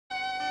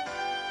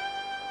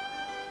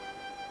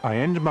I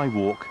end my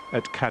walk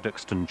at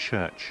Cadoxton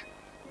Church.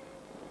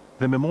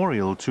 The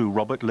memorial to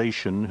Robert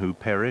Lation, who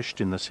perished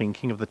in the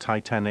sinking of the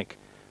Titanic,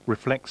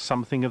 reflects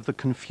something of the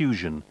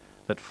confusion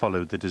that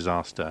followed the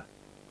disaster.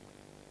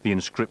 The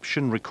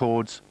inscription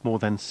records more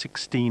than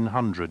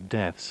 1,600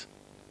 deaths,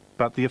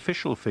 but the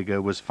official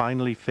figure was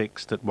finally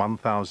fixed at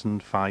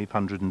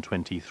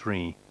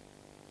 1,523.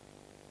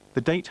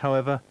 The date,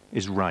 however,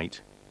 is right.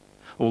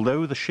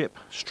 Although the ship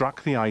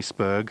struck the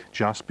iceberg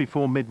just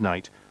before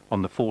midnight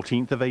on the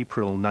 14th of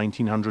April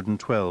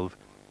 1912,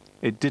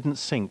 it didn't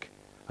sink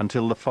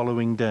until the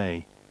following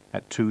day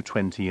at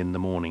 2:20 in the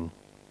morning.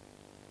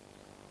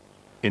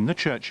 In the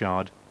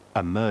churchyard,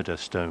 a murder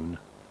stone.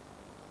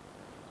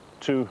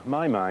 To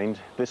my mind,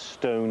 this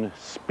stone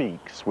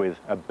speaks with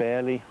a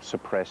barely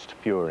suppressed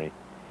fury.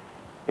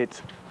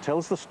 It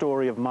tells the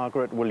story of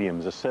Margaret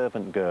Williams, a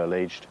servant girl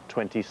aged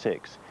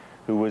 26,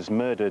 who was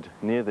murdered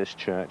near this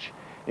church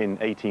in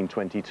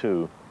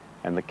 1822,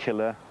 and the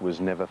killer was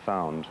never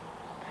found.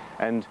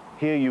 And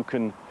here you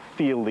can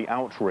feel the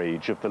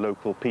outrage of the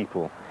local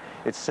people.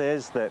 It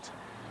says that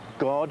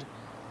God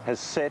has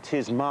set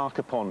his mark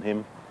upon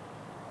him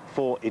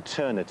for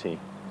eternity.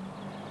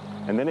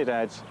 And then it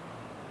adds,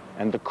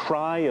 and the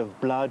cry of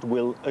blood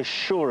will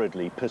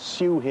assuredly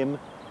pursue him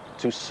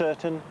to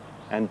certain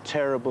and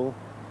terrible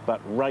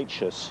but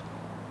righteous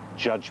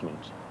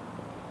judgment.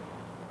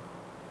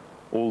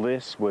 All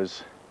this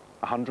was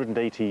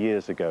 180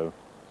 years ago,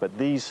 but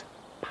these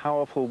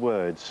powerful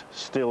words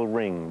still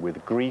ring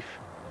with grief,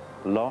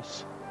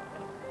 loss,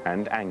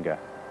 and anger.